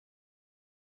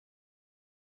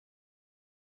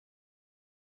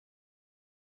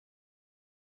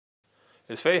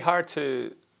it's very hard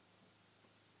to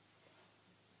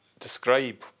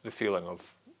describe the feeling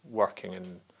of working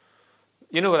in,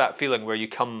 you know, that feeling where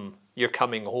you're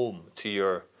coming home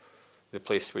to the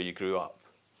place where you grew up.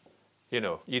 You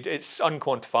know, it's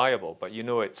unquantifiable, but you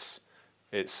know it's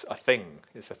a thing.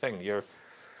 It's a thing. You're,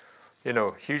 you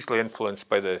know, hugely influenced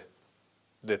by the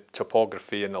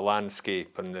topography and the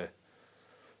landscape, and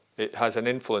it has an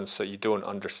influence that you don't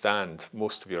understand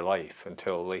most of your life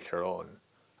until later on,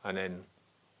 and then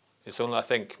it's only, I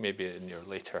think, maybe in your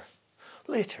later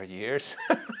years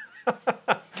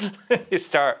you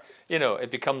start, you know, it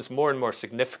becomes more and more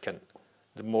significant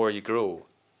the more you grow.